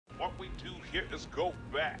we do here is go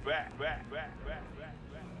back.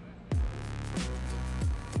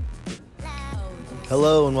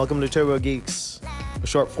 Hello and welcome to Turbo Geeks, a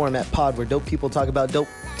short format pod where dope people talk about dope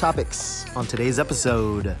topics. On today's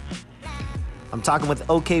episode, I'm talking with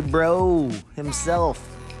OK Bro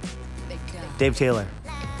himself, Dave Taylor.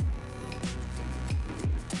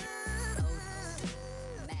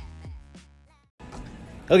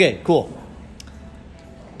 Okay, cool.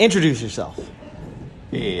 Introduce yourself.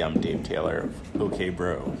 Hey, I'm Dave Taylor of OK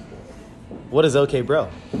Bro. What is OK Bro?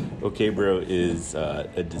 OK Bro is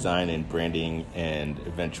a design and branding and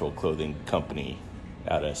eventual clothing company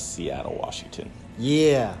out of Seattle, Washington.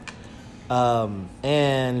 Yeah.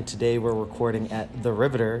 And today we're recording at The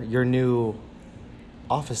Riveter, your new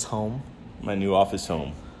office home. My new office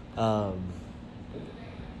home.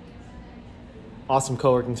 Awesome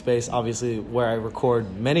co-working space, obviously, where I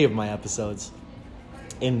record many of my episodes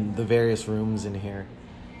in the various rooms in here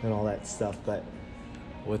and all that stuff. But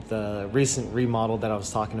with the recent remodel that I was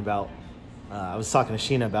talking about, I was talking to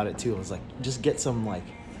Sheena about it too. I was like, just get some like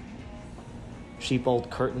cheap old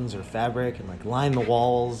curtains or fabric and like line the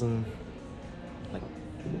walls and like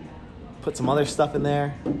put some other stuff in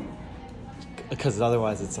there, because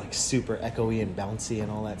otherwise it's like super echoey and bouncy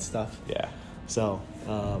and all that stuff. Yeah. So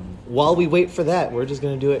while we wait for that, we're just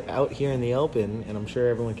going to do it out here in the open, and I'm sure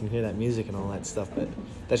everyone can hear that music and all that stuff, but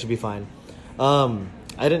that should be fine.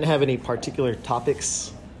 I didn't have any particular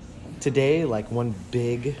topics today, like one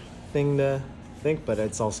big thing to think, but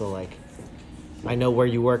it's also like, I know where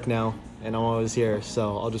you work now, and I'm always here,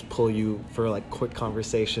 so I'll just pull you for like quick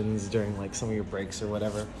conversations during like some of your breaks or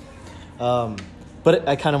whatever. But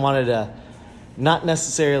I kind of wanted to not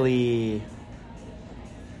necessarily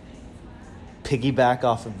piggyback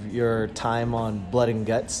off of your time on Blood and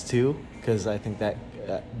Guts too, because I think that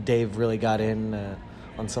Dave really got in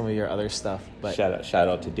on some of your other stuff. But shout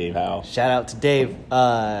out to Dave Howe. Shout out to Dave.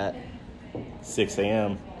 6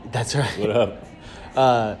 a.m. That's right. What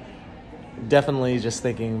up? Definitely just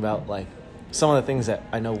thinking about like some of the things that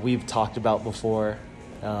I know we've talked about before.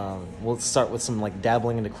 We'll start with some like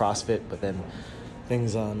dabbling into CrossFit, but then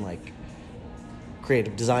things on like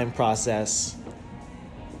creative design process,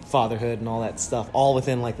 fatherhood, and all that stuff, all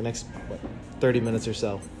within like the next 30 minutes or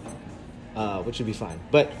so, which should be fine.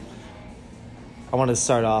 But I wanted to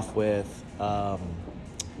start off with,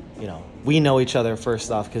 we know each other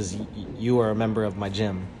first off because you are a member of my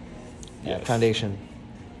gym at Foundation,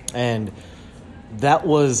 and that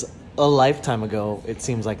was a lifetime ago. It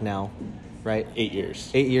seems like now, right? 8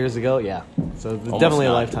 years. 8 years ago, yeah. So Almost definitely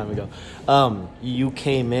 9. A lifetime ago. You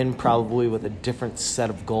came in probably with a different set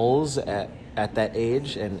of goals at that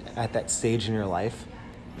age and at that stage in your life.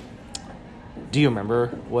 Do you remember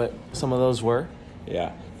what some of those were?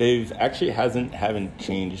 Yeah, they've actually haven't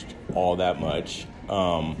changed all that much.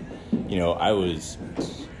 I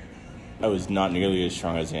was not nearly as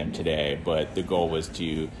strong as I am today, but the goal was to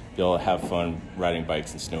be able to have fun riding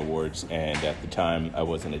bikes and snowboards. And at the time, I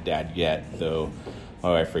wasn't a dad yet, though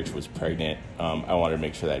my wife Rach was pregnant. I wanted to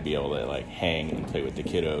make sure that I'd be able to like hang and play with the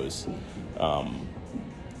kiddos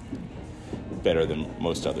better than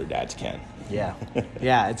most other dads can. Yeah.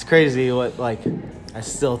 Yeah, it's crazy what, like, I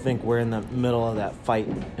still think we're in the middle of that fight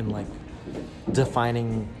and, like,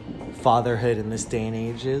 defining fatherhood in this day and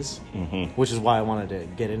age is, which is why I wanted to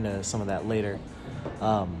get into some of that later.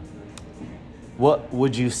 What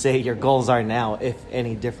would you say your goals are now, if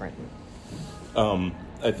any different?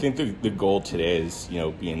 I think the goal today is,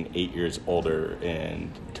 being 8 years older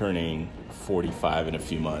and turning 45 in a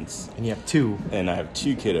few months. And you have two. And I have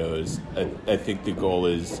two kiddos. I think the goal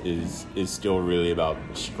is still really about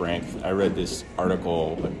strength. I read this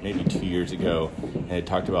article maybe 2 years ago, and it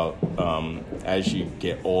talked about as you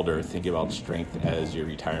get older, think about strength as your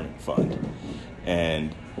retirement fund.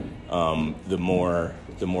 And the more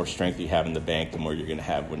strength you have in the bank, the more you're going to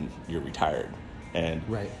have when you're retired. And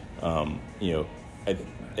right.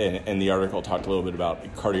 And the article talked a little bit about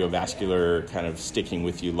cardiovascular kind of sticking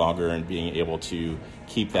with you longer and being able to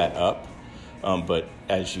keep that up. But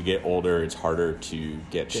as you get older, it's harder to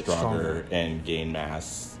get stronger and gain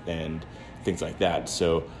mass and things like that.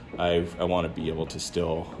 So I want to be able to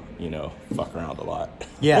still, fuck around a lot.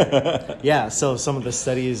 Yeah. Yeah. So some of the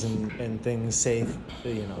studies and things say,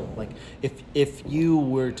 like if you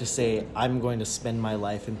were to say, I'm going to spend my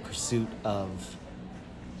life in pursuit of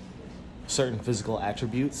certain physical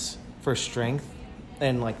attributes for strength,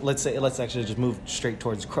 and like let's actually just move straight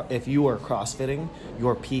towards if you are CrossFitting,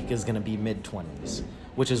 your peak is going to be mid-20s,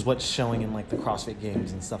 which is what's showing in like the CrossFit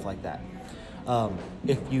games and stuff like that.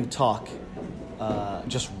 If you talk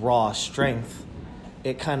just raw strength,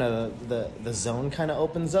 it kind of the zone kind of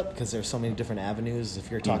opens up because there's so many different avenues. If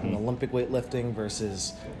you're talking Olympic weightlifting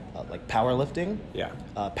versus like powerlifting,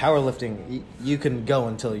 powerlifting you can go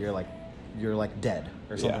until you're like dead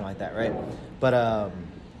or something like that, right? But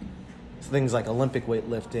things like Olympic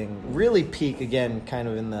weightlifting really peak again kind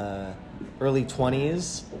of in the early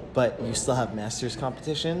 20s, but you still have masters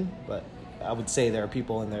competition. But I would say there are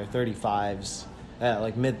people in their 35s,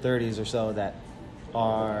 like mid 30s or so, that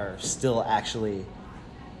are still actually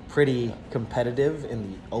pretty competitive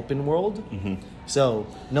in the open world. So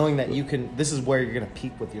knowing that this is where you're going to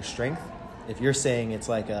peak with your strength. If you're saying it's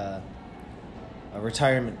like a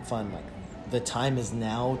retirement fund, like the time is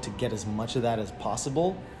now to get as much of that as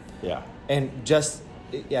possible. Yeah. And just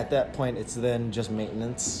at that point, it's then just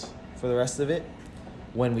maintenance for the rest of it.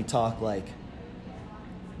 When we talk like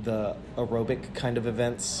the aerobic kind of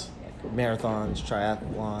events, like marathons,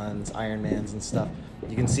 triathlons, Ironmans and stuff,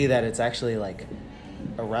 you can see that it's actually like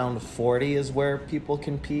around 40 is where people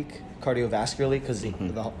can peak cardiovascularly because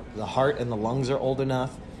the heart and the lungs are old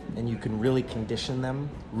enough and you can really condition them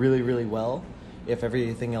really, really well if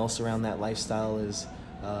everything else around that lifestyle is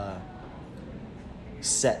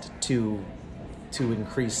set to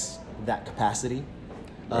increase that capacity.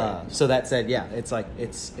 Right. So that said, yeah, it's like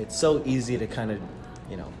it's so easy to kind of,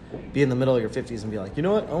 be in the middle of your 50s and be like, you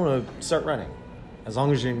know what, I want to start running. As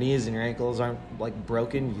long as your knees and your ankles aren't like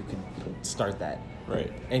broken, you can start that.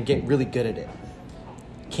 Right. And get really good at it.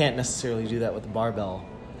 Can't necessarily do that with the barbell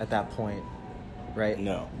at that point, right?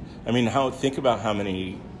 No. I mean, think about how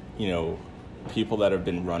many, people that have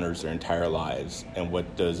been runners their entire lives, and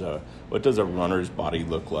what does a runner's body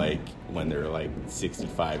look like when they're like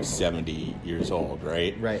 65, 70 years old,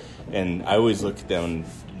 right? Right. And I always look at them,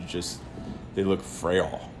 they look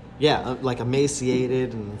frail. Yeah, like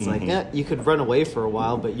emaciated, and it's like, yeah, you could run away for a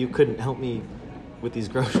while, but you couldn't help me with these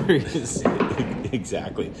groceries.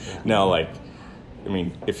 Exactly. Yeah. Now,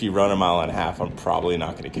 if you run a mile and a half, I'm probably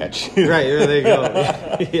not going to catch you. Right, there you go.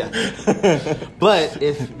 Yeah. But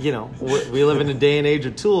if, we live in a day and age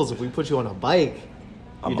of tools, if we put you on a bike,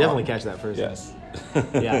 you definitely catch that person. Yes.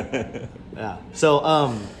 Yeah.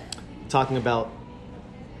 So, talking about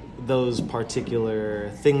those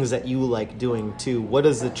particular things that you like doing too, what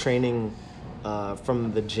is the training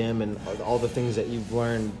from the gym and all the things that you've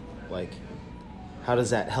learned, like, how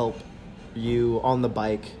does that help you on the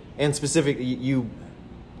bike? And specifically, you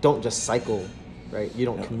don't just cycle, right? You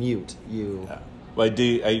don't commute. Yeah. Well, I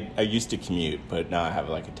do. I used to commute, but now I have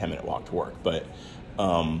like a 10-minute walk to work. But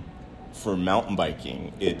for mountain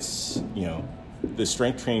biking, it's, the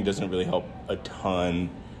strength training doesn't really help a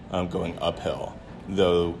ton going uphill.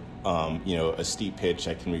 Though, a steep pitch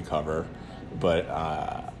I can recover, but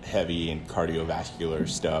heavy and cardiovascular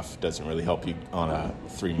stuff doesn't really help you on a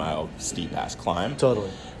 3-mile steep ass climb.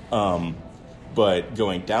 Totally. But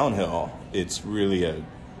going downhill, it's really a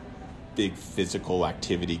big physical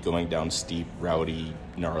activity going down steep, rowdy,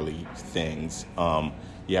 gnarly things.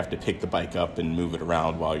 You have to pick the bike up and move it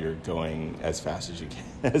around while you're going as fast as you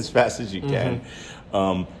can.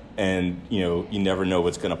 And you never know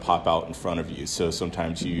what's going to pop out in front of you. So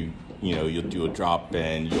sometimes you'll do a drop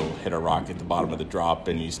and you'll hit a rock at the bottom of the drop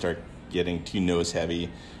and you start getting too nose heavy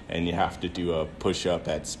and you have to do a push up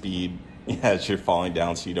at speed as you're falling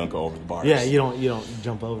down so you don't go over the bars. Yeah, you don't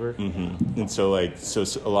jump over. And so a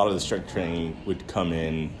lot of the strength training would comes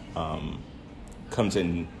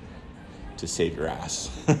in to save your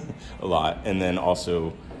ass a lot. And then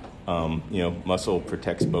also muscle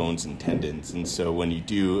protects bones and tendons, and so when you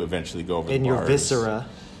do eventually go over the bars, your viscera,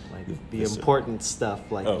 like the important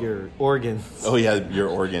stuff, like your organs. Oh yeah, your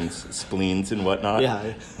organs, spleens and whatnot.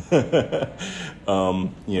 Yeah.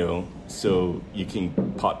 So you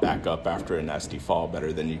can pop back up after a nasty fall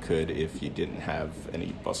better than you could if you didn't have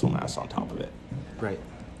any muscle mass on top of it. Right.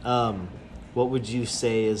 What would you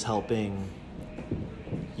say is helping?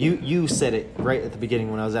 You said it right at the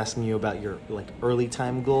beginning when I was asking you about your early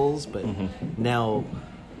time goals, but now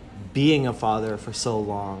being a father for so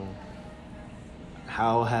long,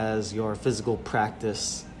 how has your physical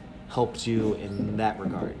practice helped you in that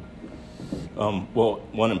regard? Well,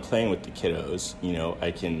 when I'm playing with the kiddos,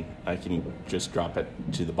 I can just drop it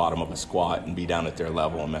to the bottom of a squat and be down at their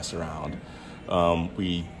level and mess around.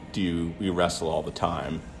 We wrestle all the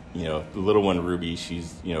time. The little one, Ruby,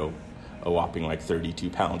 she's a whopping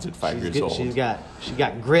 32 pounds at 5 years old. She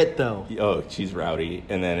got grit though. Oh, she's rowdy.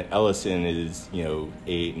 And then Ellison is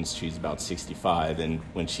 8 and she's about 65. And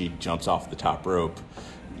when she jumps off the top rope,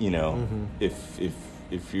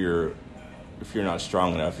 if you're not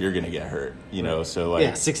strong enough, you're gonna get hurt.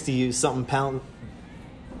 So 60 something pound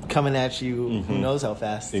coming at you. Who knows how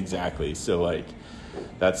fast? Exactly. So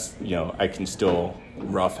that's, I can still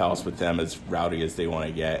roughhouse with them as rowdy as they want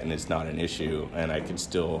to get, and it's not an issue. And I can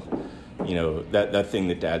still, that thing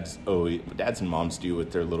that dads and moms do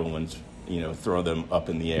with their little ones, throw them up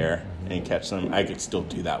in the air and catch them. I could still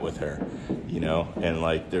do that with her, and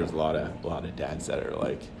like there's a lot of dads that are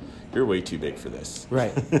like, you're way too big for this.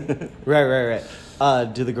 Right. Right.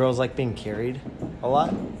 Do the girls like being carried a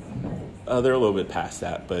lot? They're a little bit past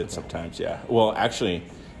that, but sometimes, yeah. Well, actually,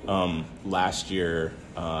 last year,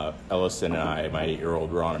 Ellison and I, my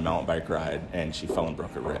 8-year-old, were on a mountain bike ride, and she fell and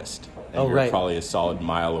broke her wrist. And we were probably a solid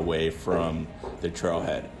mile away from the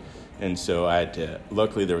trailhead. And so I had to,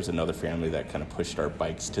 luckily there was another family that kind of pushed our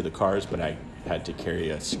bikes to the cars, but I had to carry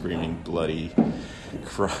a screaming, bloody,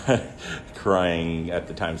 crying, at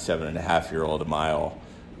the time, 7.5-year-old a mile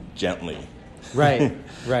gently. Right.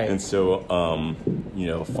 And so,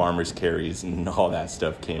 farmers' carries and all that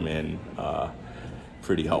stuff came in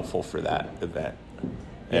pretty helpful for that event.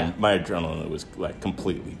 And my adrenaline was like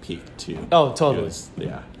completely peaked too. Oh, totally.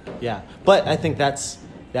 Yeah. But I think that's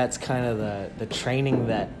kind of the training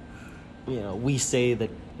that, we say that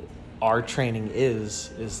our training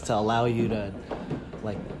is to allow you to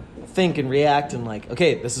like think and react and like,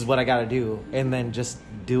 okay, this is what I got to do, and then just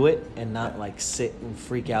do it and not like sit and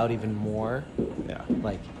freak out even more. Yeah.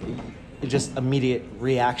 Like just immediate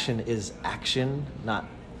reaction is action, not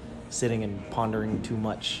sitting and pondering too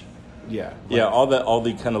much. Yeah. All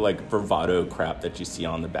the kind of like bravado crap that you see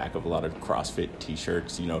on the back of a lot of CrossFit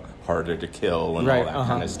T-shirts, harder to kill and all that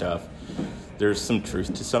kind of stuff. There's some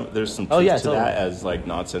truth to totally. that, as like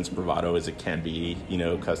nonsense bravado as it can be,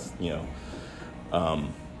 because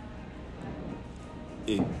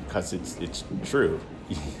because it's true.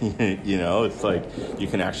 It's like you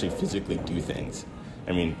can actually physically do things.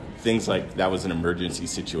 I mean, things like that was an emergency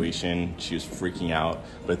situation. She was freaking out.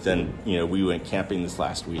 But then, we went camping this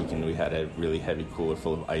last week, and we had a really heavy cooler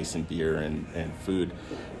full of ice and beer and food.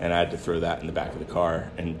 And I had to throw that in the back of the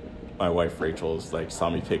car. And my wife, Rachel, saw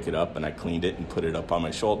me pick it up, and I cleaned it and put it up on my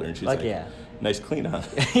shoulder. And she's like, yeah. Nice clean, huh?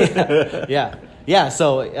 Yeah.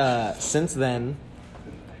 So since then,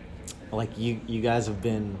 like you guys have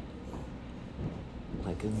been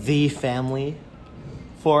like the family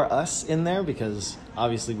for us in there, because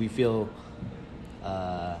obviously we feel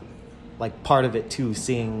like part of it too,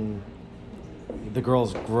 seeing the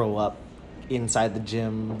girls grow up inside the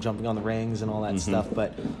gym, jumping on the rings and all that stuff,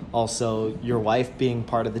 but also your wife being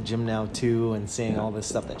part of the gym now too, and seeing all this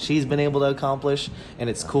stuff that she's been able to accomplish. And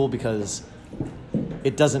it's cool because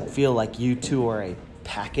it doesn't feel like you two are a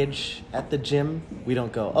package at the gym. We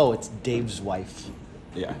don't go, oh, it's Dave's wife.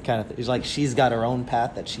 Yeah. Kind of thing. It's like she's got her own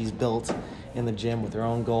path that she's built in the gym with her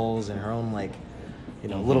own goals and her own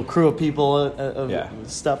little crew of people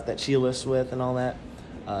of stuff that she lists with and all that.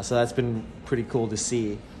 So that's been pretty cool to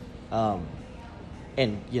see.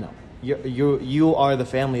 And you are the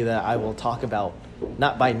family that I will talk about,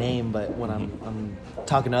 not by name, but when I'm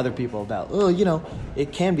talking to other people about,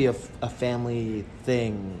 it can be a family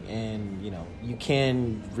thing, and you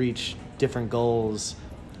can reach different goals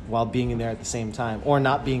while being there at the same time, or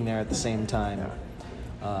not being there at the same time,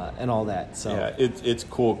 and all that. So yeah, it's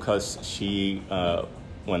cool because she,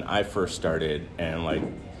 when I first started, and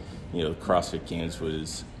CrossFit Games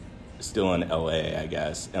was still in LA, I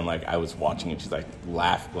guess, and I was watching, and she's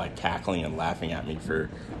cackling and laughing at me for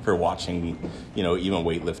watching, even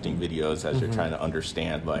weightlifting videos as you're trying to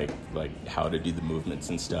understand how to do the movements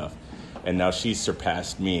and stuff. And now she's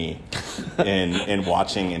surpassed me in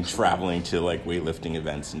watching and traveling to weightlifting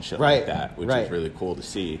events and shit like that, which is really cool to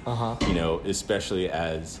see. Especially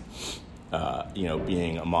as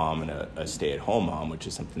being a mom and a stay-at-home mom, which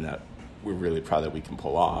is something that we're really proud that we can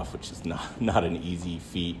pull off, which is not an easy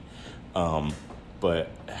feat. But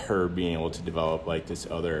her being able to develop this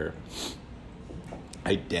other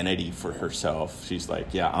identity for herself. She's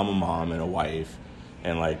I'm a mom and a wife,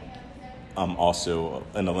 and I'm also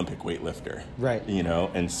an Olympic weightlifter. Right.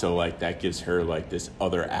 And so that gives her this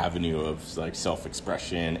other avenue of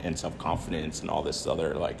self-expression and self-confidence and all this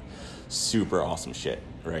other super awesome shit,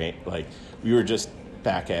 right? We were just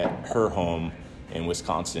back at her home in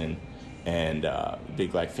Wisconsin, and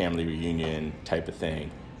big family reunion type of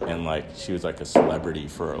thing, and she was a celebrity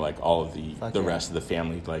for all of the rest of the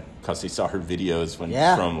family, because they saw her videos from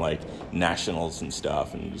nationals and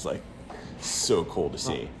stuff, and it was so cool to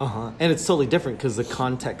see. And it's totally different because the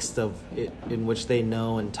context of it in which they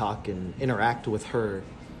know and talk and interact with her,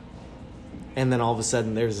 and then all of a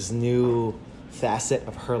sudden there's this new facet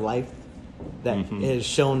of her life that is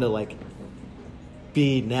shown to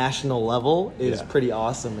be national level is pretty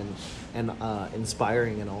awesome and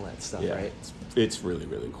inspiring and all that stuff, right? It's really,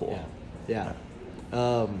 really cool. Yeah.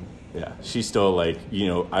 Yeah, she's still like,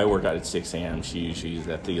 I work out at 6 a.m. She usually is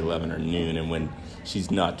at the 11 or noon, and when she's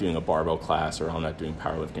not doing a barbell class or I'm not doing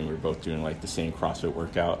powerlifting, we're both doing like the same CrossFit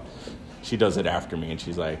workout. She does it after me, and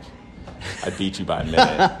she's like, I beat you by a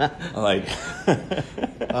minute. I'm like,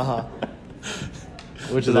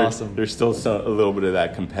 Which is awesome. There's still a little bit of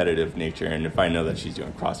that competitive nature, and if I know that she's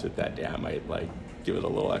doing CrossFit that day, I might like give it a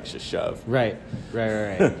little extra shove. Right.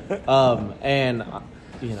 And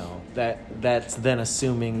that's then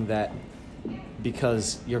assuming that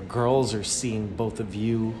because your girls are seeing both of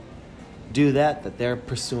you do that they're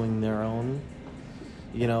pursuing their own,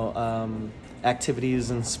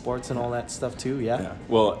 activities and sports and all that stuff too. Yeah.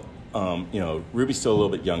 Well, Ruby's still a little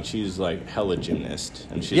bit young. She's like hella gymnast,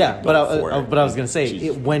 and she's but I was gonna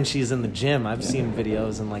say when she's in the gym, I've seen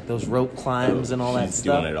videos and like those rope climbs and all that stuff.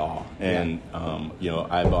 She's doing it all, and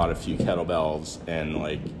I bought a few kettlebells, and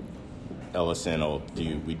like Ellison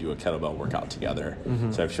we do a kettlebell workout together.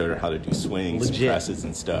 Mm-hmm. So I've showed her how to do swings, and presses,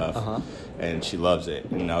 and stuff, and she loves it.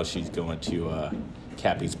 And now she's going to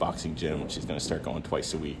Cappy's boxing gym. She's going to start going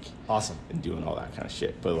twice a week. Awesome. And doing all that kind of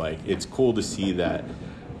shit. But like, it's cool to see that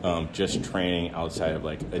just training outside of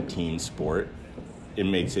like a team sport, it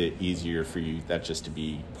makes it easier for you that just to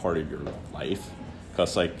be part of your life.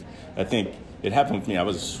 Because like, I think it happened with me. I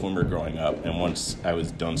was a swimmer growing up, and once I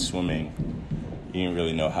was done swimming, you didn't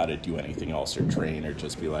really know how to do anything else or train or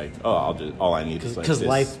just be like, all I need is like this. Because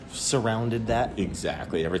life surrounded that.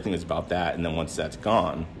 Exactly. Everything is about that. And then once that's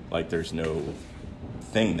gone, like there's no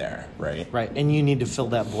thing there, right? Right. And you need to fill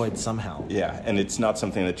that void somehow. Yeah. And it's not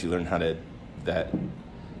something that you learn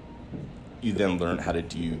you then learn how to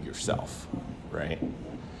do yourself, right?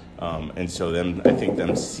 And so then I think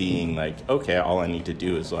them seeing like, okay, all I need to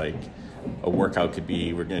do is like, a workout could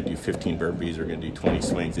be, we're going to do 15 burpees, we're going to do 20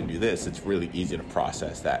 swings and do this. It's really easy to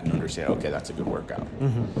process that and understand, okay, that's a good workout.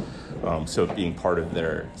 Mm-hmm. So being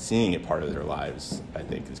seeing it part of their lives, I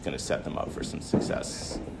think is going to set them up for some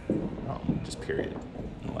success, just period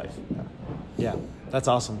in life. Yeah, that's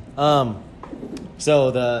awesome.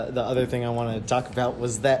 So the other thing I wanted to talk about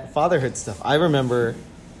was that fatherhood stuff. I remember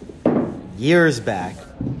years back,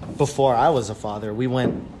 before I was a father,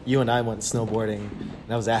 you and I went snowboarding,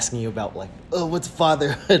 and I was asking you about like, what's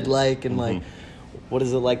fatherhood like, and like, what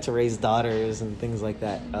is it like to raise daughters and things like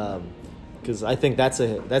that. Because I think that's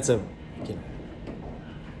a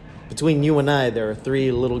between you and I, there are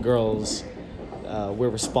 3 little girls we're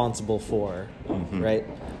responsible for, right?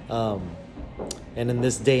 And in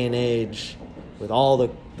this day and age, with all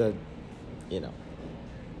the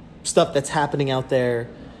stuff that's happening out there,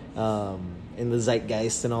 in the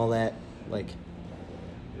zeitgeist and all that, like,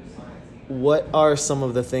 what are some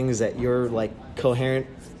of the things that you're like coherent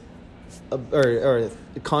or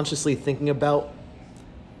consciously thinking about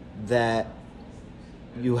that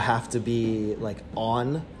you have to be like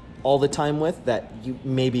on all the time with, that you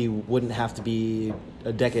maybe wouldn't have to be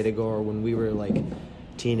a decade ago or when we were like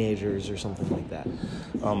teenagers or something like that?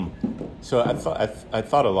 So I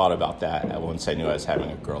thought a lot about that once I knew I was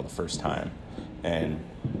having a girl the first time, and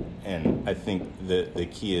I think the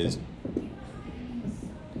key is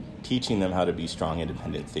teaching them how to be strong,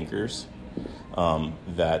 independent thinkers,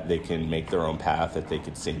 that they can make their own path, that they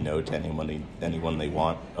could say no to anyone they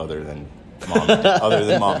want other than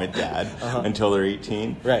mom and dad until they're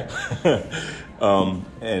 18. Right.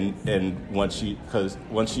 And once you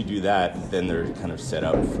do that, then they're kind of set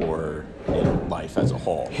up for life as a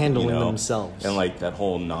whole. Handling themselves. And like that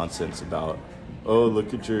whole nonsense about,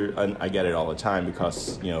 look at I get it all the time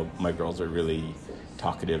because, my girls are really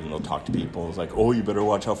talkative and they'll talk to people. It's like, you better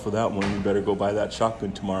watch out for that one. You better go buy that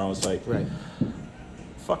shotgun tomorrow. It's like, right.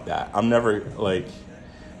 Fuck that. I'm never like,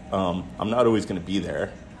 I'm not always going to be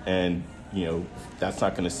there. And, that's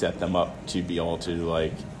not going to set them up to be able to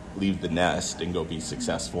like leave the nest and go be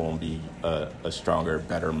successful and be a stronger,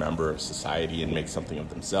 better member of society and make something of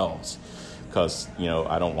themselves. Because,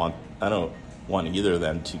 I don't want either of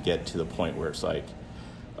them to get to the point where it's like,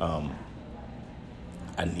 I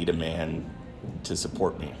need a man to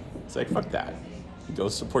support me. It's like, fuck that. Go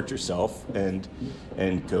support yourself and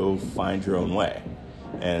go find your own way.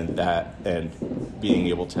 And being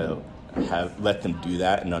able to let them do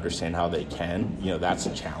that and understand how they can, that's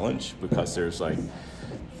a challenge because there's like,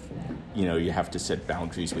 you have to set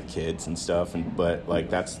boundaries with kids and stuff. But like,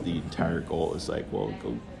 that's the entire goal is like, well,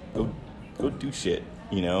 go do shit,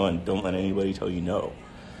 and don't let anybody tell you no,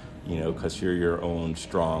 because you're your own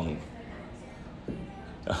strong,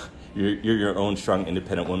 you're your own strong,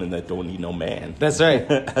 independent woman that don't need no man. That's right.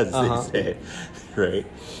 As they say, right?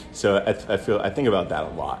 So I think about that a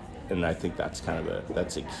lot. And I think that's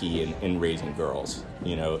that's a key in raising girls,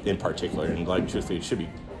 in particular. And like, truthfully, it should be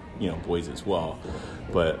boys as well.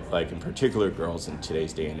 But like in particular, girls in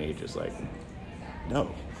today's day and age is like,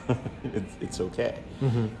 no, it's okay.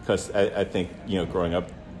 Because I think, growing up,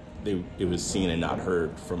 it was seen and not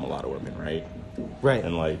heard from a lot of women, right? Right.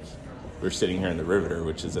 And like, we're sitting here in the Riveter,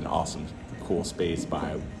 which is an awesome, cool space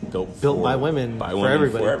built by women, for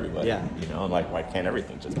everybody. Yeah. And like, why can't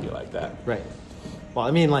everything just be like that? Right. Well,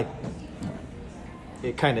 I mean, like,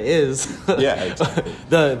 it kind of is. Yeah. Exactly.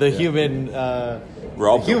 the human. We're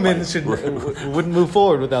all humans wouldn't move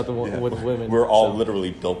forward without with women. We're all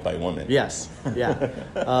literally built by women. Yes. Yeah.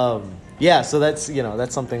 Yeah. So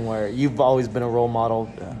that's something where you've always been a role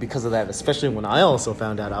model because of that. Especially when I also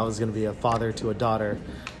found out I was going to be a father to a daughter.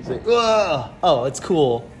 It's like, oh, it's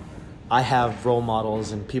cool. I have role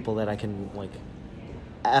models and people that I can like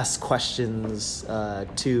ask questions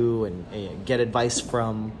to and get advice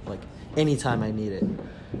from, like anytime I need it.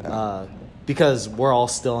 Because we're all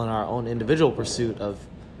still in our own individual pursuit of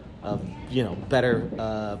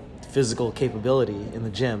better physical capability in the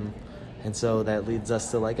gym, and so that leads us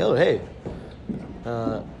to like, oh hey,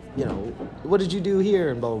 what did you do here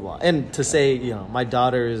and blah blah blah. And to say, my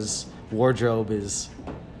daughter's wardrobe is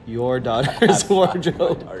your daughter's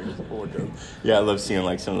wardrobe. Yeah, I love seeing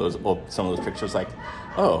like some of those pictures, like,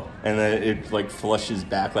 oh, and then it like flushes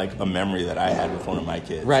back like a memory that I had with one of my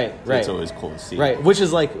kids. Right. It's always cool to see. Right, which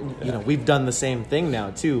is like, we've done the same thing now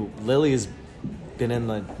too. Lily's been in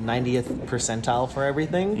the 90th percentile for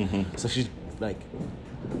everything. So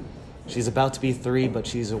she's about to be 3, but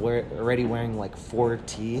she's already wearing like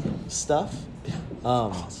 4T stuff.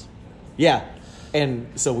 Awesome. Yeah.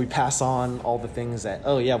 And so we pass on all the things that,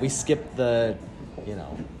 we skipped the,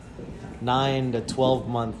 9 to 12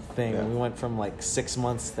 month thing. Yeah. We went from like 6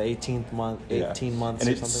 months to 18 months And or something like that. And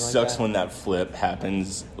it sucks when that flip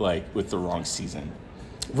happens like with the wrong season.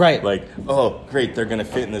 Right. Like, oh, great, they're going to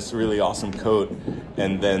fit in this really awesome coat.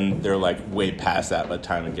 And then they're like way past that by the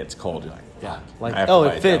time it gets cold. You're like, yeah. Like,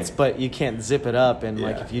 it fits, but you can't zip it up. And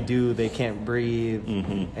like, if you do, they can't breathe.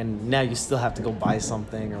 And now you still have to go buy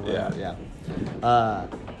something or whatever.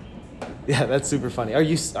 Yeah, that's super funny.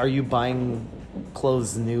 Are you buying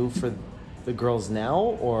clothes new for the girls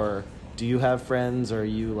now, or do you have friends, or are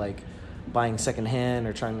you like buying secondhand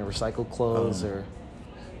or trying to recycle clothes? Or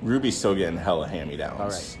Ruby's still getting hella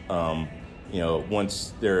hand-me-downs. All right.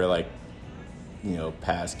 Once they're like,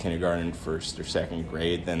 past kindergarten, first or second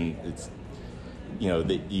grade, then it's,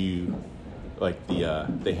 that you like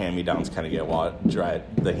the hand-me-downs kind of get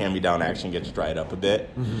dried. The hand-me-down action gets dried up a bit.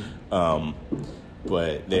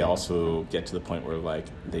 But they also get to the point where like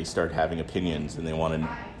they start having opinions and they want to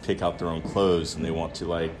pick out their own clothes and they want to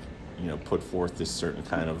like, put forth this certain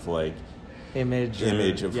kind of like image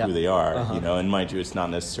of who they are, and mind you, it's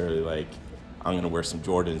not necessarily like I'm going to wear some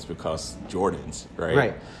Jordans because Jordans, right?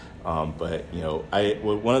 Right. But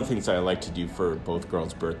one of the things I like to do for both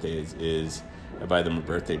girls' birthdays is I buy them a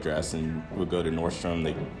birthday dress and we'll go to Nordstrom.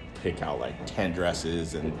 They pick out like 10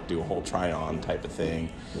 dresses and do a whole try-on type of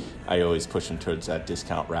thing. I always push them towards that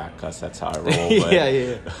discount rack because that's how I roll.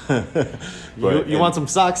 But, you want some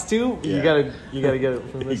socks too? Yeah. You gotta get it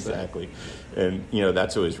from this exactly. And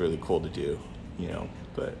that's always really cool to do.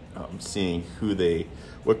 But seeing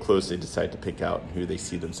what clothes they decide to pick out and who they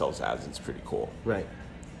see themselves as, it's pretty cool. Right.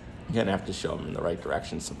 You kind of have to show them in the right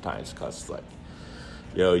direction sometimes because like,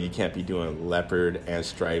 you can't be doing leopard and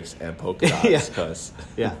stripes and polka dots because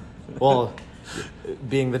well,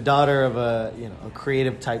 being the daughter of a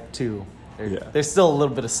creative type too, there's still a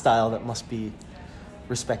little bit of style that must be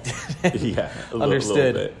respected.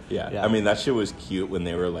 Understood. Little bit. Yeah. I mean, that shit was cute when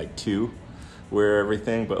they were like 2, wear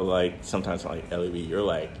everything, but like sometimes I'm like, Ellie, you're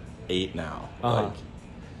like 8 now. Like,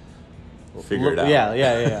 figure it out.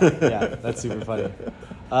 Yeah. That's super funny.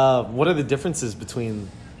 What are the differences between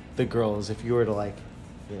the girls if you were to like,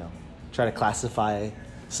 try to classify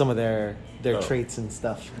some of their traits and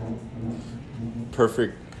stuff?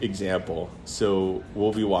 Perfect example. So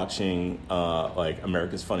we'll be watching like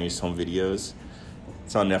America's Funniest Home Videos.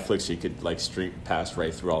 It's on Netflix. So you could like street pass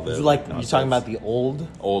right through all the. Is it like you're talking about the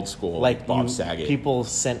old school, like Bob Saget. People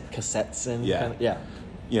sent cassettes in.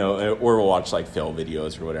 Or we'll watch like fail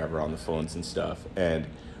videos or whatever on the phones and stuff. And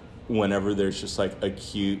whenever there's just like a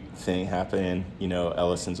cute thing happening,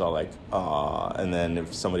 Ellison's all like, "Aw," and then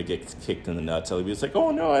if somebody gets kicked in the nuts, Ellie-B's like,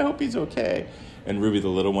 "Oh no, I hope he's okay." And Ruby, the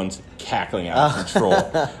little one's cackling out of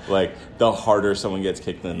control. Like, the harder someone gets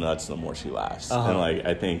kicked in the nuts, the more she laughs. And like,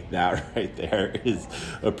 I think that right there is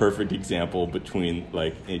a perfect example between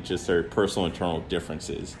like just their personal internal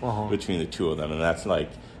differences between the two of them, and that's like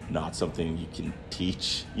not something you can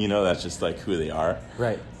teach. That's just like who they are.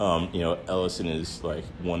 Right. Ellison is like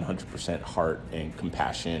 100% heart and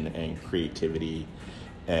compassion and creativity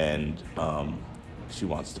and she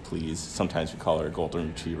wants to please. Sometimes we call her a golden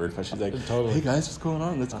retriever because she's like, Totally. "Hey guys, what's going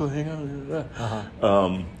on? Let's go hang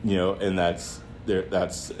out." You know, and that's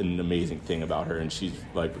an amazing thing about her. And she's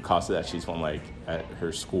like, because of that, she's won like at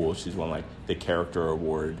her school, she's won like the character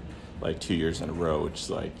award like 2 years in a row, which is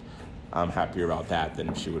like, I'm happier about that than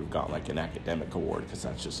if she would have gotten like an academic award, because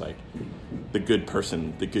that's just like the good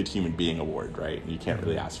person, the good human being award, right? And you can't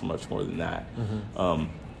really ask for much more than that.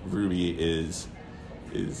 Ruby is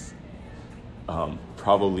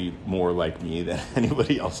probably more like me than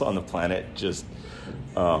anybody else on the planet, just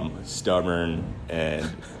stubborn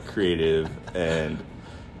and creative and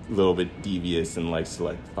a little bit devious, and likes to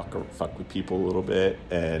like fuck with people a little bit,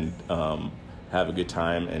 and have a good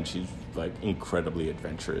time. And she's like incredibly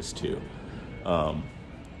adventurous too.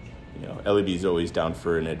 You know, Ellie B's always down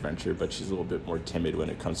for an adventure, but she's a little bit more timid when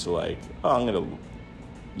it comes to like, oh, I'm gonna,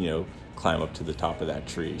 you know, climb up to the top of that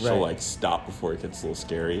tree. She'll like stop before it gets a little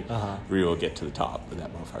scary. Ruby will get to the top of that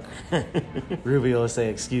motherfucker. Ruby will say,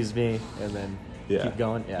 "Excuse me," and then keep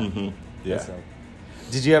going. Yeah. Yeah. So,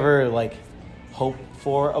 did you ever like hope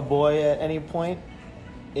for a boy at any point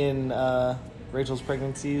in Rachel's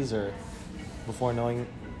pregnancies, or before knowing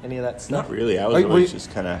any of that stuff? Not really. I was always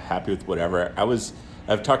just kind of happy with whatever.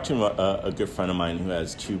 I've talked to a good friend of mine who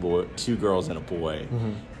has two girls and a boy,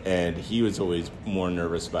 and he was always more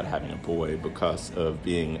nervous about having a boy because of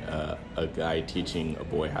being a guy teaching a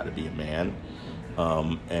boy how to be a man,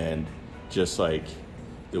 and just like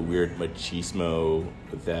the weird machismo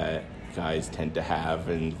that guys tend to have,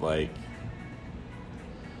 and like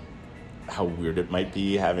how weird it might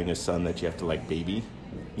be having a son that you have to like baby,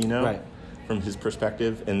 you know? Right. From his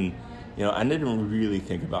perspective. And, you know, I didn't really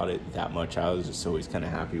think about it that much. I was just always kind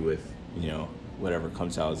of happy with, you know, whatever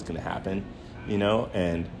comes out is going to happen, you know?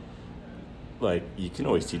 And, like, you can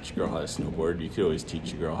always teach a girl how to snowboard. You could always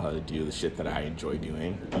teach a girl how to do the shit that I enjoy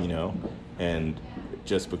doing, you know? And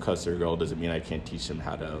just because they're a girl doesn't mean I can't teach them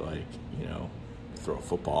how to, like, you know, throw a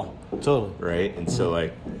football. Totally. Right? And so,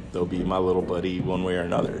 like, they'll be my little buddy one way or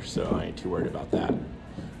another, so I ain't too worried about that,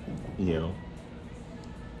 you know?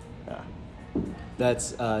 Yeah.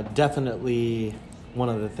 That's definitely one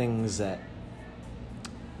of the things that,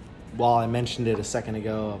 while I mentioned it a second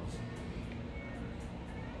ago, of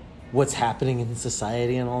what's happening in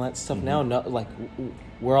society and all that stuff now, no, like,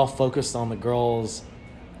 we're all focused on the girls,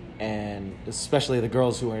 and especially the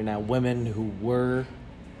girls who are now women, who were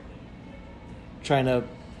trying to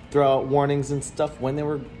throw out warnings and stuff when they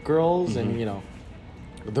were girls, and, you know,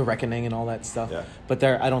 the reckoning and all that stuff. Yeah. But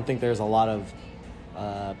I don't think there's a lot of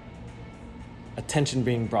attention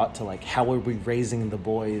being brought to, like, how are we raising the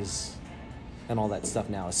boys and all that stuff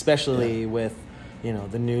now, especially with, you know,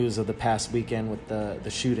 the news of the past weekend with the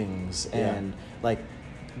shootings, and like,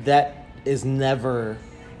 that is never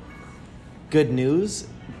good news,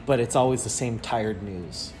 but it's always the same tired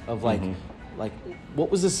news of like, like, what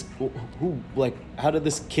was this, who, like, how did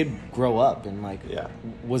this kid grow up, and like,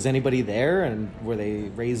 was anybody there, and were they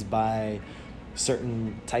raised by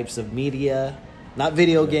certain types of media, not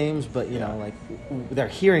video games, but, you know, like, they're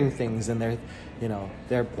hearing things, and they're, you know,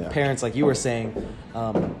 their parents, like you were saying,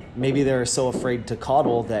 maybe they're so afraid to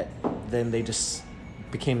coddle that then they just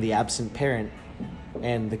became the absent parent,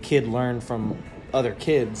 and the kid learned from other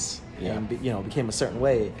kids and, you know, became a certain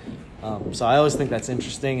way. So I always think that's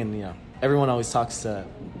interesting, and, you know, everyone always talks to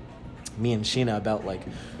me and Sheena about, like,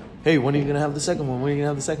 hey, when are you going to have the second one? When are you going to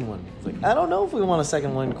have the second one? It's like, I don't know if we want a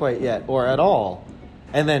second one quite yet, or at all.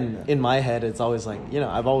 And then in my head, it's always like, you know,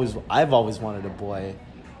 I've always wanted a boy,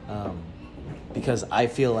 because I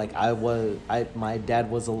feel like my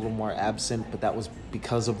dad was a little more absent, but that was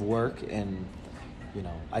because of work. And, you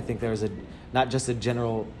know, I think there's not just a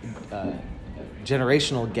generational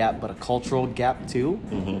gap, but a cultural gap too.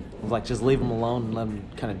 Of like, just leave them alone and let them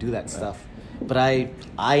kind of do that stuff. But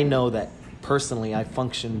I know that personally, I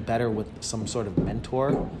function better with some sort of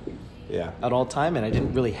mentor at all time, and I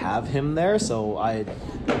didn't really have him there, so I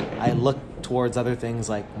looked towards other things,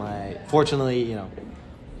 like fortunately, you know,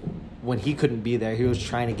 when he couldn't be there, he was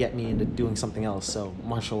trying to get me into doing something else, so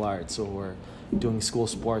martial arts or doing school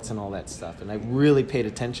sports and all that stuff, and I really paid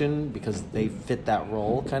attention because they fit that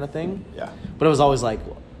role kind of thing. But it was always like,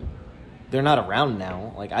 they're not around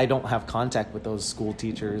now, like, I don't have contact with those school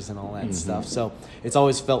teachers and all that stuff, so it's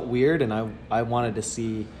always felt weird, and I wanted to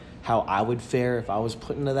see how I would fare if I was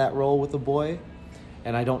put into that role with a boy.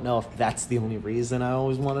 And I don't know if that's the only reason I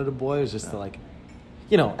always wanted a boy. It was just to, like,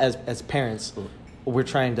 you know, as parents, we're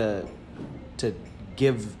trying to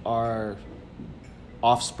give our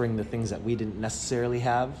offspring the things that we didn't necessarily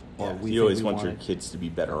have. Or you always want your kids to be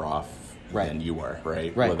better off than you are,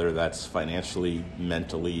 right? Whether that's financially,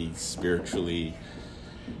 mentally, spiritually,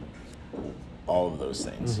 all of those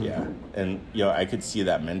things. Yeah, and I could see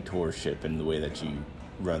that mentorship in the way that you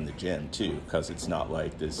run the gym too, because it's not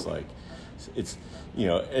like this it's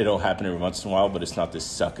it'll happen every once in a while, but it's not this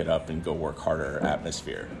suck it up and go work harder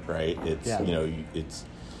atmosphere, right? It's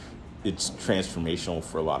it's transformational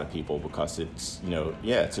for a lot of people because it's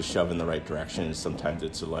it's a shove in the right direction, and sometimes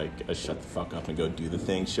it's a shut the fuck up and go do the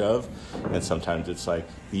thing shove, and sometimes it's like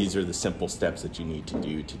these are the simple steps that you need to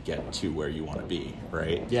do to get to where you want to be,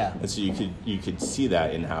 right? Yeah. And so you could see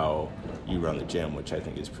that in how you run the gym, which I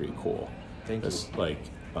think is pretty cool. Thank you. It's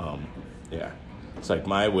it's like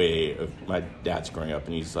my way of my dad's growing up,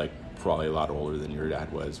 and he's like probably a lot older than your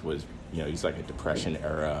dad was he's like a Depression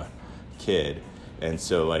era kid, and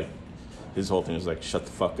so like his whole thing was like shut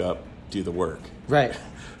the fuck up, do the work, right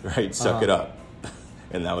suck it up.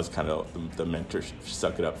 And that was kind of the mentor,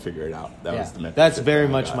 suck it up, figure it out. That was the mentor. That's very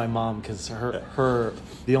much my mom, because her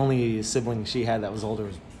the only sibling she had that was older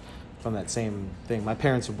was from that same thing. My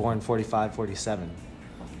parents were born 45, 47.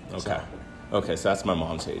 Okay, so that's my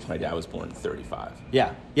mom's age. My dad was born 35.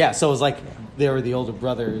 Yeah. So it was like they were the older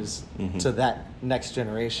brothers to that next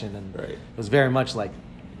generation, and it was very much like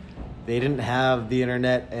they didn't have the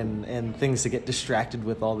internet and things to get distracted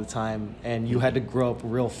with all the time, and you had to grow up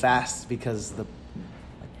real fast because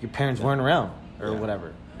your parents weren't around or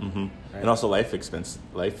whatever. Mm-hmm. Right? And also life expectancy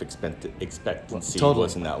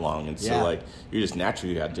wasn't that long, and so like you just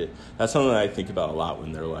naturally had to. That's something that I think about a lot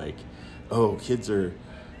when they're like, "Oh, kids are,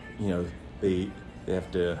 they have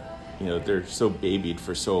to, they're so babied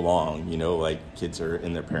for so long, like kids are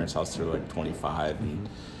in their parents' house till like 25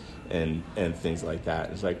 and things like that."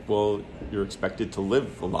 It's like, well, you're expected to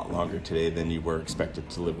live a lot longer today than you were expected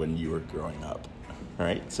to live when you were growing up,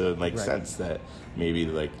 right? So it makes sense that maybe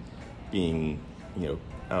like being,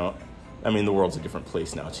 the world's a different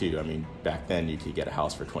place now too. I mean, back then you could get a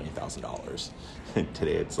house for $20,000.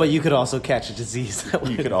 Today it's but you could also catch a disease.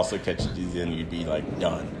 You could also catch a disease and you'd be like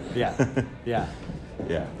done. Yeah.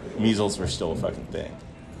 Measles were still a fucking thing.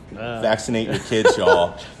 Vaccinate your kids,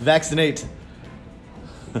 y'all. Vaccinate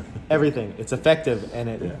everything. It's effective and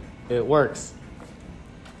it works.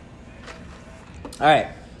 All right.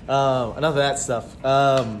 Enough of that stuff.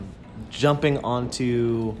 Jumping on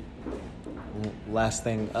to last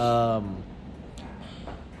thing.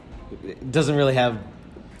 It doesn't really have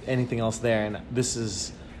anything else there, and this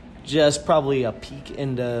is just probably a peek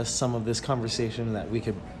into some of this conversation that we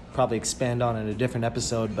could probably expand on in a different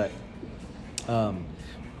episode, but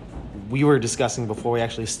we were discussing before we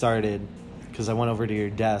actually started, because I went over to your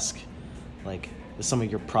desk, like some of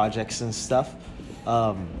your projects and stuff.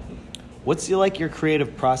 What's your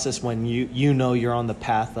creative process when you're on the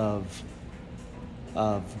path of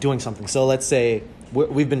doing something? So let's say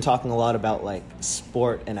we've been talking a lot about like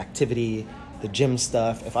sport and activity, the gym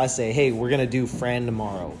stuff. If I say, hey, we're going to do Fran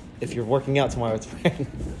tomorrow. If you're working out tomorrow, it's Fran.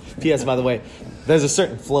 P.S. by the way, there's a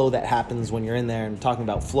certain flow that happens when you're in there, and talking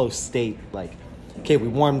about flow state. Like, okay, we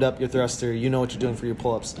warmed up your thruster. You know what you're doing for your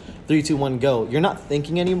pull-ups. 3, 2, 1, go. You're not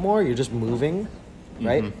thinking anymore. You're just moving,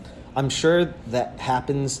 right? Mm-hmm. I'm sure that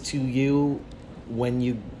happens to you when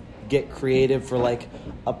you get creative for like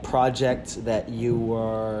a project that you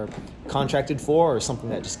are contracted for, or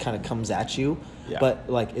something that just kind of comes at you. Yeah. But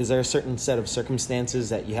like, is there a certain set of circumstances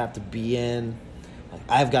that you have to be in? Like,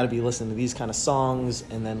 I've got to be listening to these kind of songs,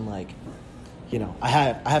 and then like, I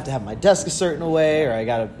have to have my desk a certain way,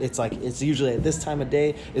 or it's usually at this time of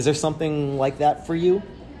day. Is there something like that for you?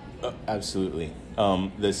 Absolutely.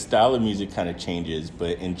 The style of music kind of changes,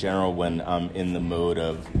 but in general, when I'm in the mode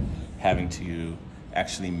of having to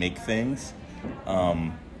actually make things,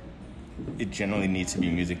 it generally needs to be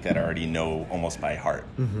music that I already know almost by heart,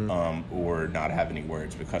 or not have any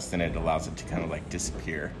words, because then it allows it to kind of like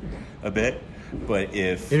disappear a bit. But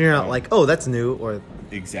if... And you're not like, oh, that's new, or...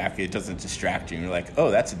 Exactly. It doesn't distract you. You're like, oh,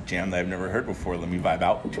 that's a jam that I've never heard before. Let me vibe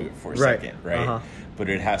out to it for a second, right? Uh-huh. But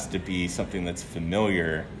it has to be something that's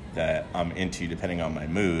familiar, that I'm into depending on my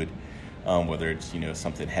mood, whether it's,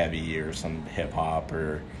 something heavy or some hip-hop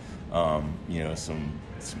or, some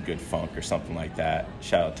good funk or something like that.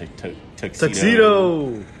 Shout out to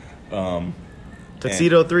Tuxedo.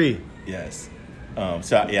 Tuxedo 3. Yes.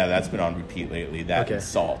 So, yeah, that's been on repeat lately. That and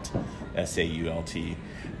Salt, SAULT.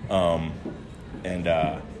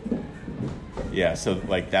 So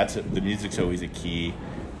like the music's always a key.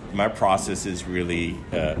 My process is really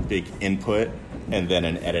a big input and then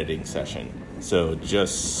an editing session. So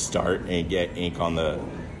just start and get ink on the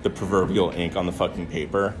proverbial ink on the fucking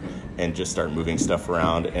paper, and just start moving stuff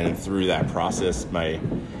around. And through that process, I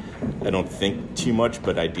don't think too much,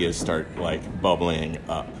 but ideas start like bubbling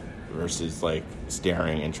up, versus like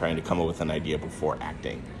staring and trying to come up with an idea before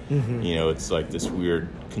acting. You know, it's like this weird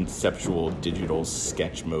conceptual digital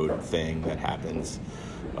sketch mode thing that happens,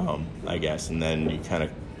 I guess. And then you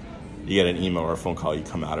get an email or a phone call, you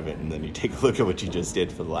come out of it, and then you take a look at what you just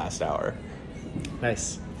did for the last hour.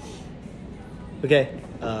 Nice. Okay.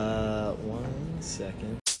 1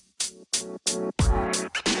 second.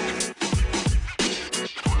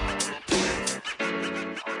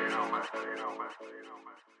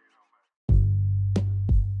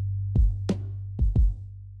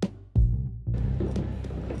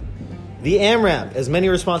 The AMRAP, as many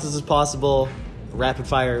responses as possible, rapid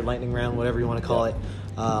fire, lightning round, whatever you want to call it.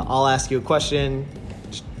 I'll ask you a question,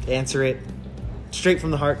 just answer it straight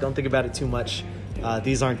from the heart, don't think about it too much.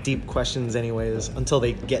 These aren't deep questions anyways, until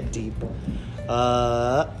they get deep.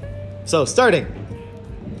 So, starting.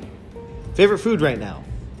 Favorite food right now?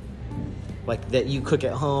 Like that you cook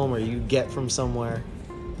at home or you get from somewhere?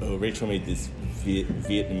 Oh, Rachel made this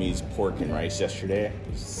Vietnamese pork and rice yesterday.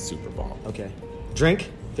 It was super bomb. Okay.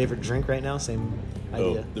 Drink? Favorite drink right now? Same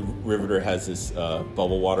idea. The Riveter has this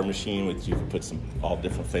bubble water machine which you can put all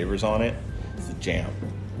different flavors on it. It's a jam.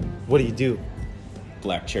 What do you do?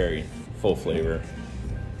 Black cherry, full flavor.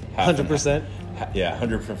 100%? Yeah,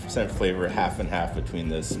 100% flavor, half and half between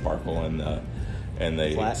the sparkle and the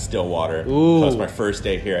Flat? still water. Ooh. That was my first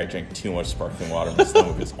day here. I drank too much sparkling water. My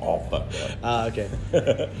stomach is all fucked up. Okay.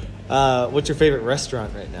 What's your favorite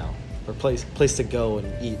restaurant right now? Or place to go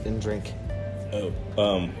and eat and drink?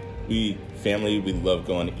 We love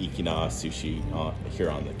going to Ikina Sushi here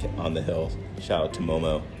on the hill. Shout out to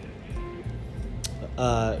Momo.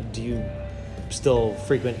 Do you still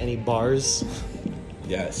frequent any bars?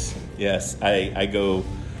 Yes. I go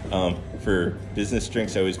for business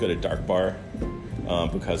drinks. I always go to Dark Bar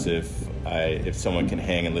because if someone can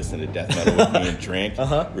hang and listen to death metal with me and drink,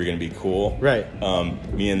 we're gonna be cool. Right.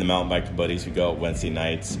 Me and the mountain bike buddies, we go out Wednesday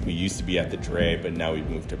nights. We used to be at the Dre, but now we've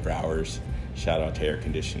moved to Browers. Shout out to air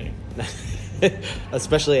conditioning.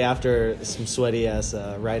 Especially after some sweaty ass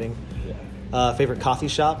riding. Yeah. Favorite coffee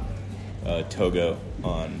shop? Togo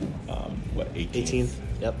on 18th? 18th.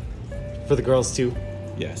 Yep. For the girls too.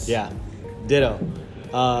 Yes. Yeah. Ditto.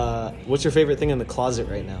 What's your favorite thing in the closet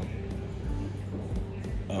right now?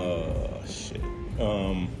 Shit.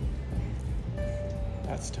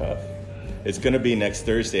 That's tough. It's gonna be next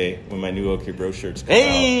Thursday when my new OK Bro shirts come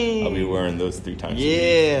out. I'll be wearing those 3 times a week.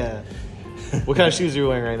 Yeah. What kind of shoes are you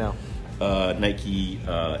wearing right now? Nike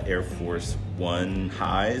Air Force One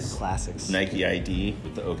highs. Classics. Nike ID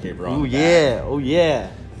with the OK Bro on Ooh, the back. yeah. Oh,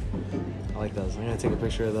 yeah. I like those. I'm going to take a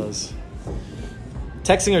picture of those.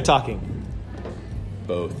 Texting or talking?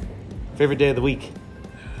 Both. Favorite day of the week?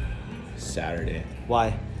 Saturday.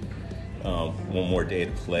 Why? One more day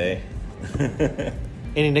to play.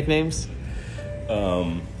 Any nicknames?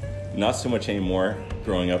 Not so much anymore.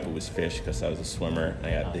 Growing up, it was Fish because I was a swimmer and I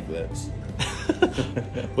had big lips.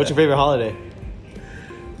 What's your favorite holiday?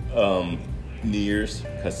 New Year's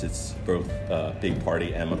because it's both a big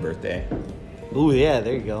party and my birthday. Ooh, yeah,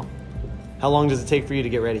 there you go. How long does it take for you to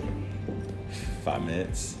get ready? 5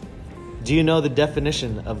 minutes. Do you know the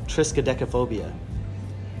definition of triskaidekaphobia?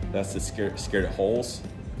 That's the scared of holes?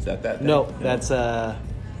 Is that thing? No, that's damn.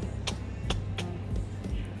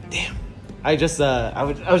 I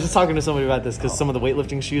was just talking to somebody about this because some of the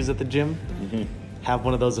weightlifting shoes at the gym have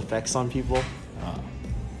one of those effects on people.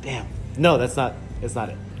 Damn. No, that's not. It's not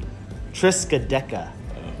it. Triskaideka.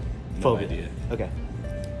 No idea. Okay.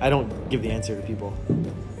 I don't give the answer to people.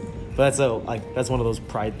 But that's one of those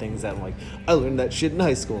pride things that I'm like, I learned that shit in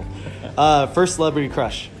high school. First celebrity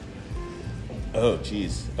crush. Oh,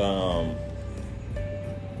 jeez.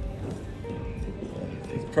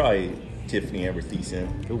 Probably Tiffany Amber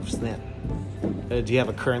Thiessen. Ooh, snap. Do you have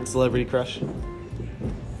a current celebrity crush?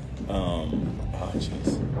 Oh,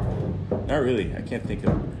 jeez. Not really. I can't think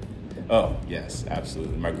of. Oh, yes,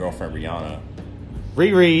 absolutely. My girlfriend Rihanna.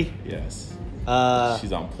 Riri. Yes.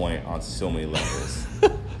 She's on point on so many levels.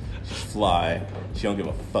 She's fly. She don't give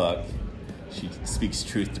a fuck. She speaks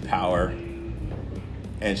truth to power.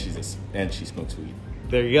 And she smokes weed.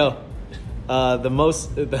 There you go.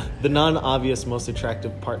 The non-obvious most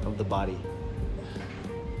attractive part of the body.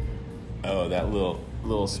 Oh, that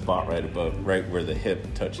little spot right where the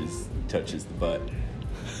hip touches the butt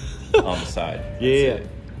on the side. Yeah.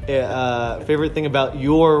 Favorite thing about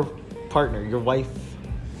your partner, your wife?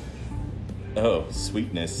 Oh,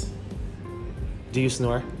 sweetness. Do you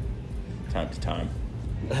snore? Time to time.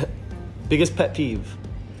 Biggest pet peeve?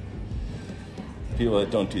 People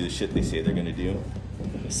that don't do the shit they say they're gonna do.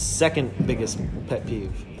 Second biggest pet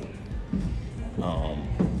peeve?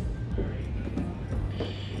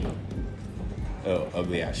 Oh,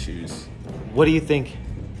 ugly ass shoes. What do you think?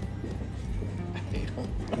 I hate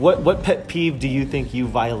 'em. What pet peeve do you think you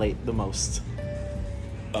violate the most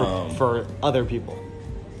for other people?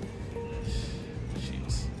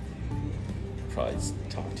 Jeez. Probably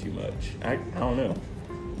talk too much. I don't know.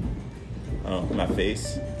 My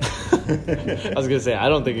face. I was gonna say I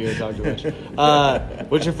don't think you're gonna talk too much.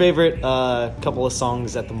 What's your favorite couple of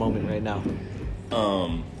songs at the moment right now?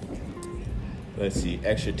 Let's see.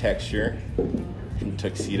 Extra Texture from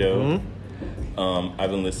Tuxedo. I've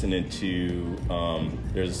been listening to.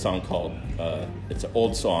 There's a song called. It's an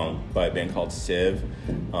old song by a band called Civ,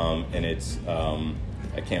 and it's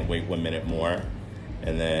I Can't Wait 1 Minute More,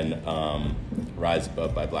 and then Rise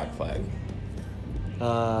Above by Black Flag.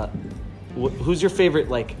 Who's your favorite,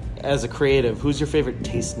 like, as a creative, who's your favorite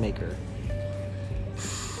tastemaker?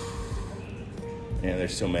 Man,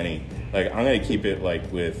 there's so many. Like, I'm gonna keep it like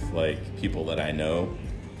with like people that I know.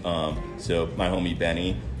 So my homie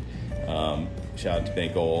Benny, shout out to Benny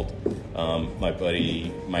Gold, my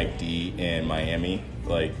buddy Mike D in Miami.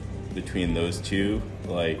 Like between those two,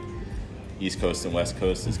 like East Coast and West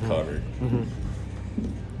Coast is covered.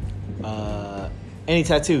 Any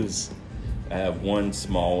tattoos? I have one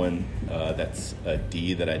small one that's a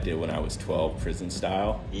D that I did when I was 12, prison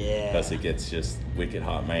style. Yeah. Because it gets just wicked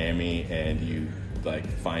hot in Miami, and you like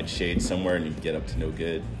find shade somewhere and you get up to no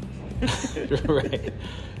good. Right.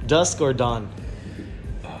 Dusk or dawn?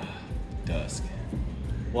 Dusk.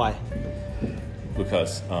 Why?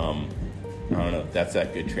 Because I don't know. That's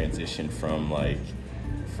that good transition from my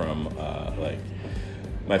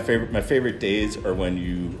favorite days are when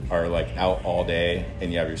you are like out all day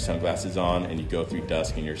and you have your sunglasses on and you go through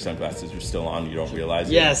dusk and your sunglasses are still on. You don't realize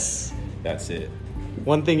it. Yes. That's it.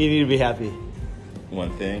 One thing you need to be happy.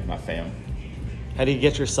 One thing, my fam. How do you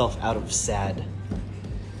get yourself out of sad?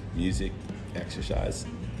 Music, exercise.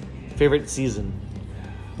 Favorite season?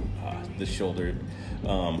 The shoulder.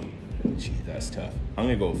 Gee, that's tough. I'm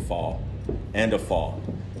gonna go fall. End of fall,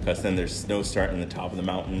 because then there's snow starting at the top of the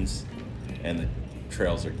mountains, and the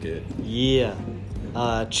trails are good. Yeah.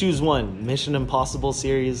 Choose one. Mission Impossible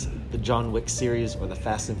series, the John Wick series, or the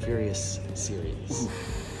Fast and Furious series.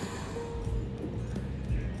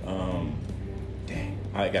 Dang,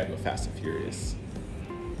 I gotta go Fast and Furious.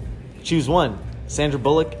 Choose one. Sandra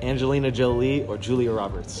Bullock, Angelina Jolie, or Julia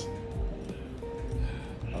Roberts.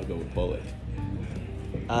 I'll go with Bullock.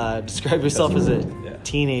 Describe yourself as a Yeah.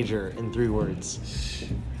 teenager in 3 words.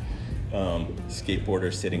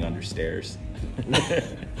 Skateboarder sitting under stairs.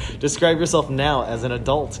 Describe yourself now as an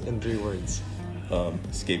adult in 3 words.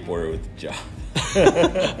 Skateboarder with a job.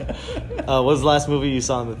 What was the last movie you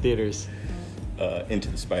saw in the theaters? Into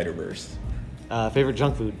the Spider-Verse. Favorite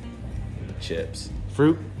junk food? Chips.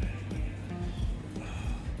 Fruit?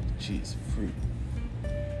 Jeez, fruit.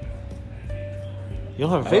 You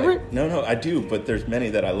don't have a favorite? No, I do, but there's many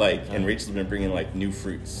that I like, and Rachel's been bringing like new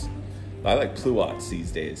fruits. I like pluots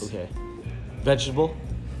these days. Okay. Vegetable?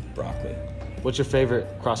 Broccoli. What's your favorite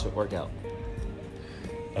CrossFit workout?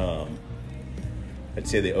 I'd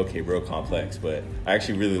say the OK Bro Complex, but I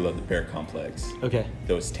actually really love the Bear Complex. Okay.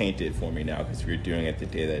 Though it's tainted for me now because we were doing it the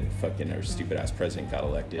day that fucking our stupid ass president got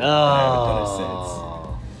elected. And I haven't done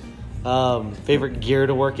it since. Favorite gear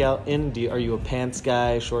to work out in? Are you a pants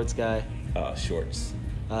guy, shorts guy? Shorts.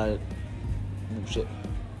 Shit.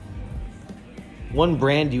 One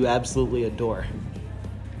brand you absolutely adore.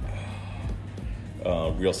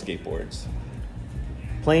 Real skateboards.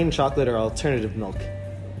 Plain chocolate or alternative milk?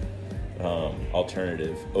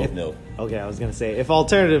 Alternative. Oat milk. Okay, I was going to say, if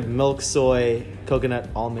alternative, milk, soy, coconut,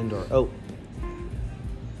 almond, or oat.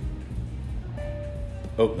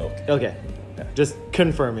 Oat milk. Okay, Yeah. just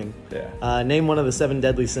confirming. Yeah. Name one of the 7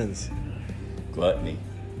 deadly sins. Gluttony.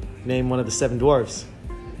 Name one of the 7 dwarves.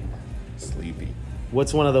 Sleepy.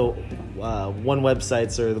 What's one of the one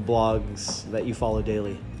websites or the blogs that you follow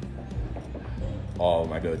daily? All of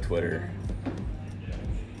them. I go to Twitter.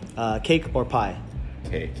 Cake or pie?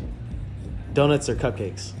 Cake. Donuts or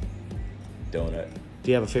cupcakes? Donut.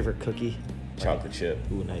 Do you have a favorite cookie? Chocolate chip.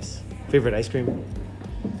 Ooh, nice. Favorite ice cream?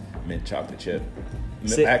 Mint chocolate chip.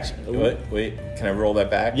 Say- Actually, wait. Can I roll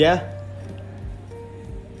that back? Yeah?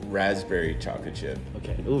 Raspberry chocolate chip.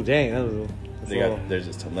 Okay. Ooh, dang. There's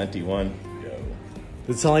this Talenti one. Yo.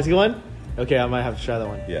 The Talenti one? Okay, I might have to try that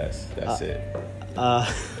one. Yes, that's it.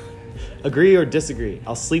 Agree or disagree?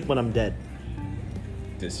 I'll sleep when I'm dead.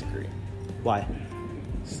 Disagree. Why?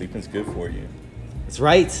 Sleeping's good for you. That's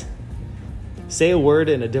right. Say a word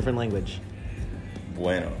in a different language.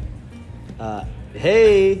 Bueno.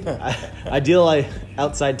 Hey! Ideal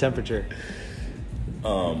outside temperature.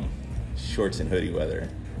 Shorts and hoodie weather.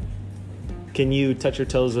 Can you touch your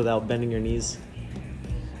toes without bending your knees?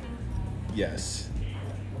 Yes.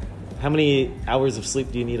 How many hours of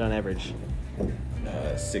sleep do you need on average?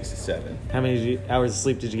 6 to 7. How many hours of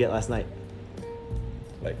sleep did you get last night?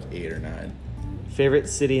 Like 8 or 9. Favorite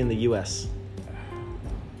city in the U.S.?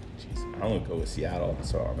 Jeez, I'm going to go with Seattle.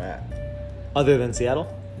 That's where I'm at. Other than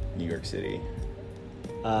Seattle? New York City.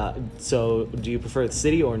 So do you prefer the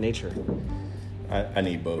city or nature? I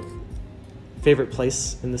need both. Favorite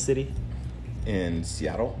place in the city? In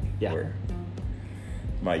Seattle? Yeah. Or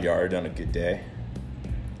my yard on a good day.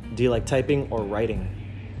 Do you like typing or writing?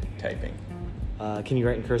 Typing. Can you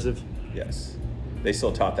write in cursive? Yes. They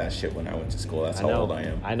still taught that shit when I went to school. That's how old I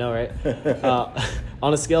am. I know, right?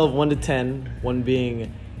 On a scale of 1 to 10, 1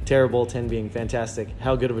 being terrible, 10 being fantastic,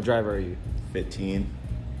 how good of a driver are you? 15.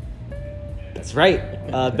 That's right.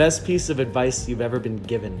 Best piece of advice you've ever been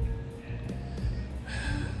given?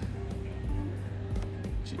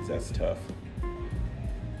 Jeez, that's tough.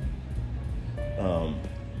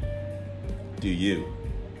 Do you?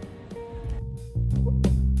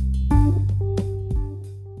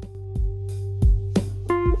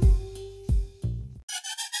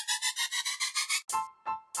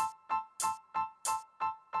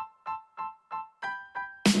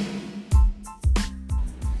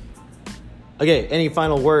 Okay, any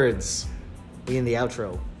final words? We in the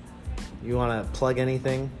outro. You want to plug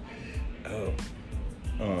anything? Oh.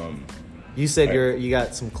 You said you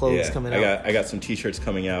got some clothes coming out. I got some t-shirts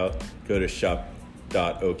coming out. Go to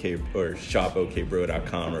shopokbro.com or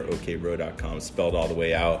okbro.com, spelled all the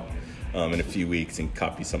way out, in a few weeks, and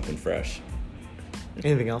copy something fresh.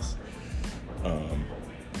 Anything else? I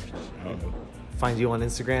don't know. Find you on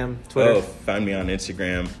Instagram, Twitter? Oh, find me on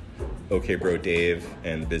Instagram, OKBroDave,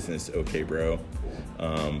 and the business OKBro.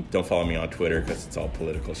 Don't follow me on Twitter because it's all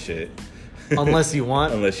political shit. Unless you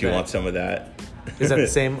want. Unless you want some of that. Is that the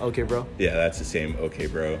same? Okay, bro? Yeah, that's the same. Okay,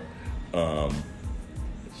 bro.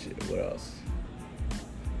 Shit, what else?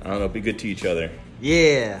 I don't know. Be good to each other.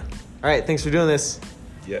 Yeah. All right. Thanks for doing this.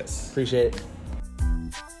 Yes. Appreciate it.